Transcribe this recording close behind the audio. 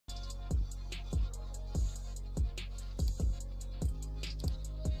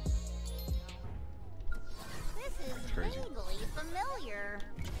familiar.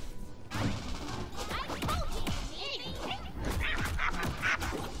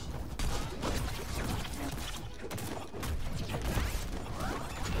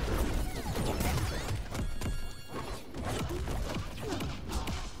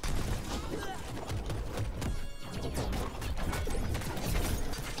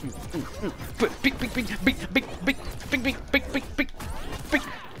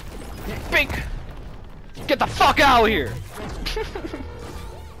 Big. Get the fuck out of here!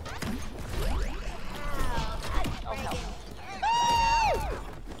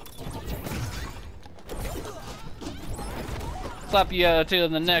 Slap you till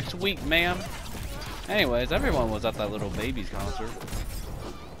the next week, ma'am. Anyways, everyone was at that little baby's concert.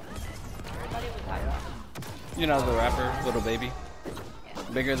 You know the rapper, Little Baby?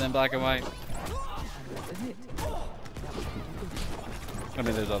 Bigger than Black and White? I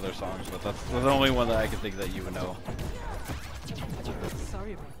mean, there's other songs, but that's the only one that I can think that you would know.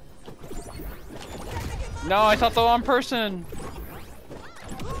 Sorry. No, I thought the wrong person!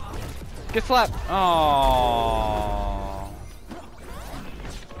 Get slapped! Aww.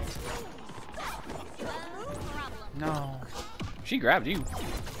 No. She grabbed you.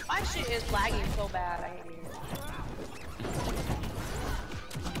 My shit is lagging so bad, I hate it.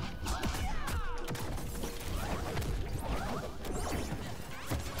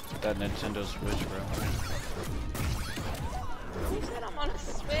 That Nintendo Switch, bro. Who said I'm on a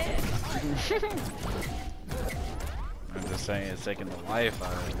Switch? I'm just saying it's taking the life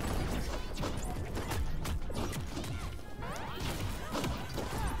out of it.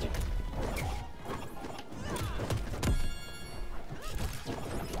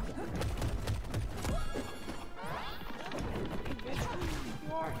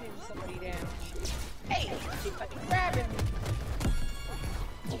 You are hitting somebody down. Hey, she fucking grabbing me.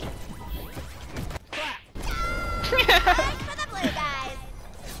 For the blue guys.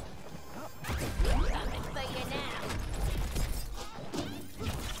 Coming for you now.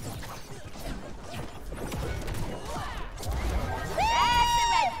 That's the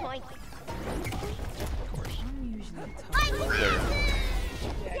red point. I'm usually tough. I'm There.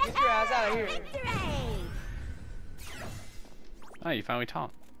 Yeah, get your ass out of here. victory. Oh, you finally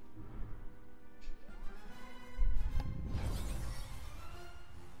taunt.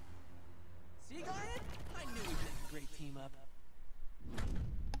 See, Garnet? I knew we'd make a great team up.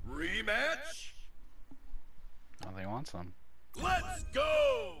 Rematch? Oh, they want some. Let's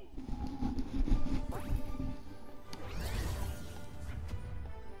go!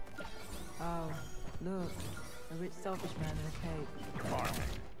 Oh, look. A rich selfish man in a cape.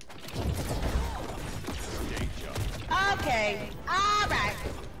 Okay, alright.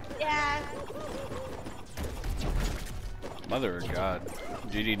 Yeah. Mother of God.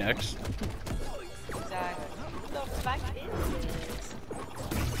 GD next. Exactly. Who the fuck is this?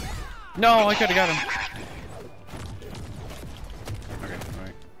 No, I could've got him. Okay,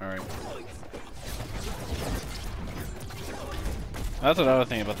 alright. That's another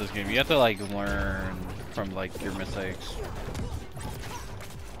thing about this game. You have to like learn from like your mistakes.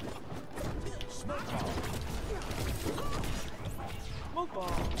 Smoke ball.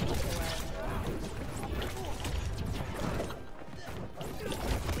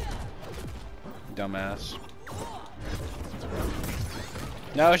 Dumbass.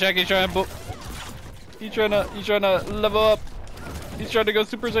 No, Shaggy's trying to he's trying to level up. He's trying to go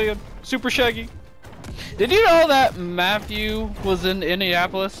Super Saiyan. Super Shaggy. Did you know that Matthew was in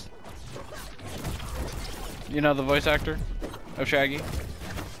Indianapolis? You know the voice actor of Shaggy?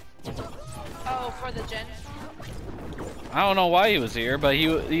 Oh, for the gen? I don't know why he was here, but he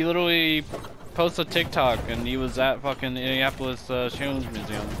literally posted a TikTok and he was at fucking Indianapolis Children's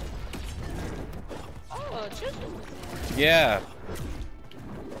Museum. Oh, children's. Yeah.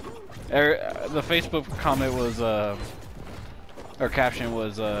 The Facebook comment was or caption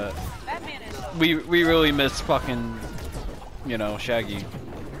was That man is so we really miss fucking, you know, Shaggy.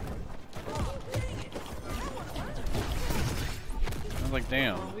 I was like,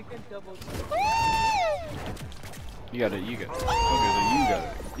 damn. we can double You gotta okay, so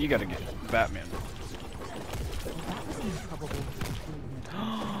you gotta get Batman.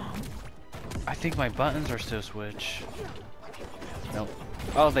 I think my buttons are still switch. Nope.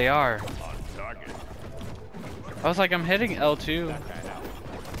 Oh, they are. I was like, I'm hitting L2.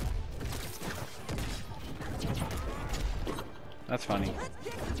 That's funny.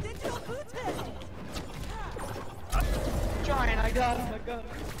 John, and I got him,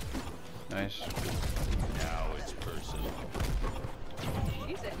 Nice. Now it's personal.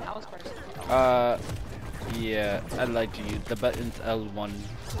 He said now it's personal. Yeah, I like to use the buttons L1.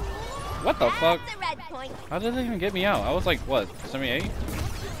 What the fuck? That's a red point. How did they even get me out? I was like, what, 78?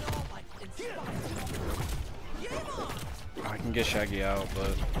 I can get Shaggy out,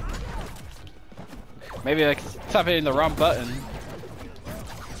 but maybe I can stop hitting the wrong button.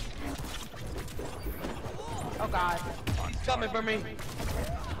 Oh god. He's coming for me.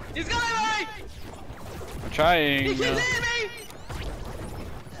 He's coming for me! I'm trying. He keeps hitting me!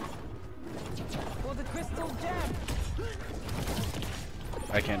 For the crystal gem.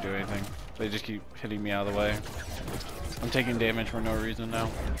 I can't do anything. They just keep hitting me out of the way. I'm taking damage for no reason now.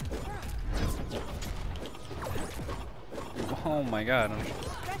 Oh my god.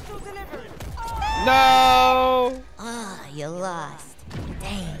 Special delivery. No! Ah, you lost.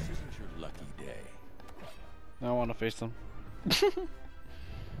 Dang. Your lucky day. I don't want to face them. I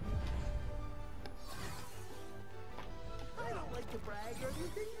don't like to brag or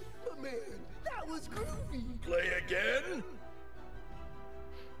anything, but man, that was groovy. Play again?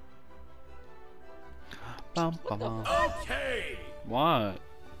 Bum, bum, bum. Okay. What?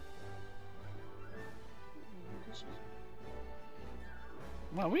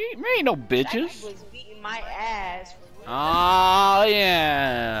 Well, we ain't no Shaggy bitches. was beating my ass. Oh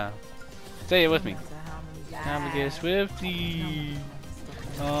yeah. Say it with me. So how many Time to get Swifty.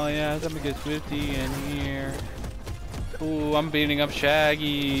 Oh yeah, time to get Swifty in here. Ooh, I'm beating up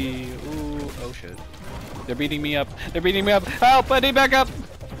Shaggy. Ooh, oh shit. They're beating me up. They're beating me up. Help! I need backup.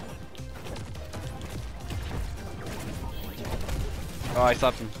 Oh, I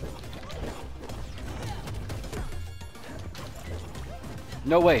slapped him.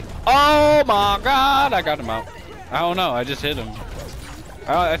 No way. Oh my god, I got him out. I don't know, I just hit him.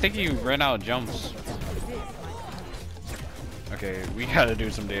 I think he ran out of jumps. Okay, we gotta do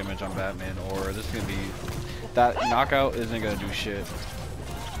some damage on Batman or this is gonna be... That knockout isn't gonna do shit.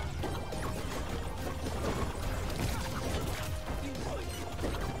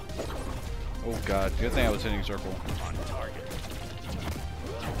 Oh god, good thing I was hitting circle. On target.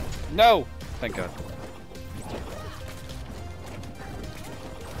 No! Thank god.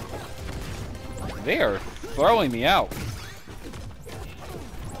 They are throwing me out.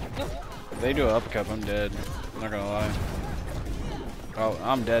 If they do an uppercut, I'm dead. Not gonna lie. Oh,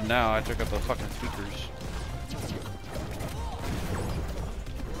 I'm dead now. I took out the fucking speakers.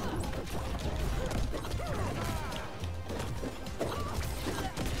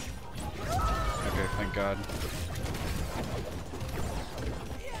 Okay, thank god.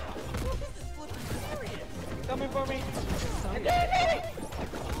 Coming for me.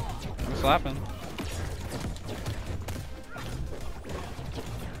 I'm slapping.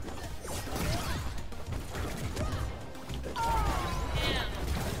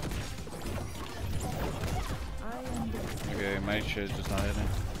 Okay, my shit is just not hitting.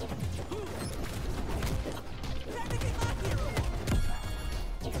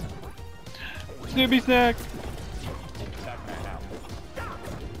 Snoopy snack!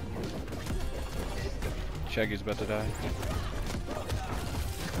 Shaggy's about to die.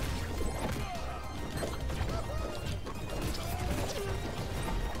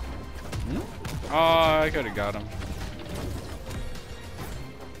 Oh, I could have got him.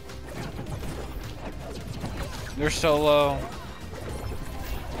 They're so low.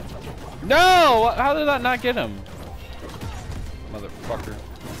 No! How did that not get him? Motherfucker.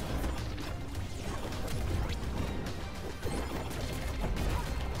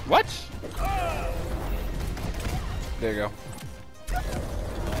 What? There you go.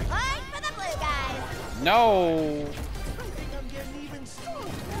 One for the blue guys. No! I think I'm getting even stronger.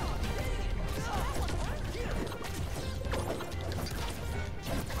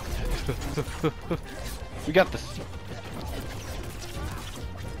 We got this.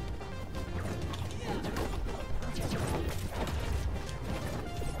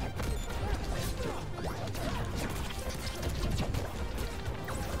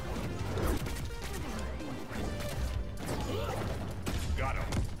 Got him.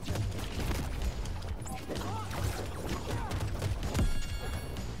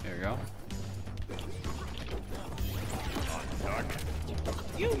 There we go. On target.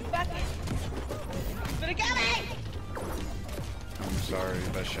 You fucking. Gonna get me! I'm sorry,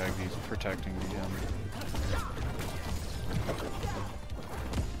 but Shaggy's protecting me again.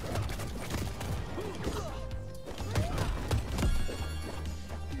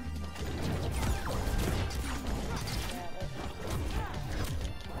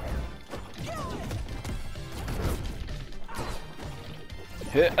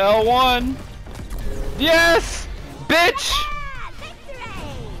 Hit L1! Yes! Bitch! Ah, victory!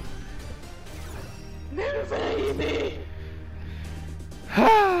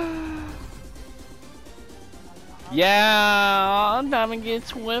 Yeah, Diamond gets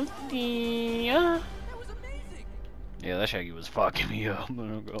swifty. Yeah, that Shaggy was fucking me up. I'm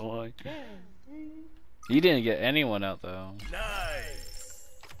not gonna lie. He didn't get anyone out though. Nice.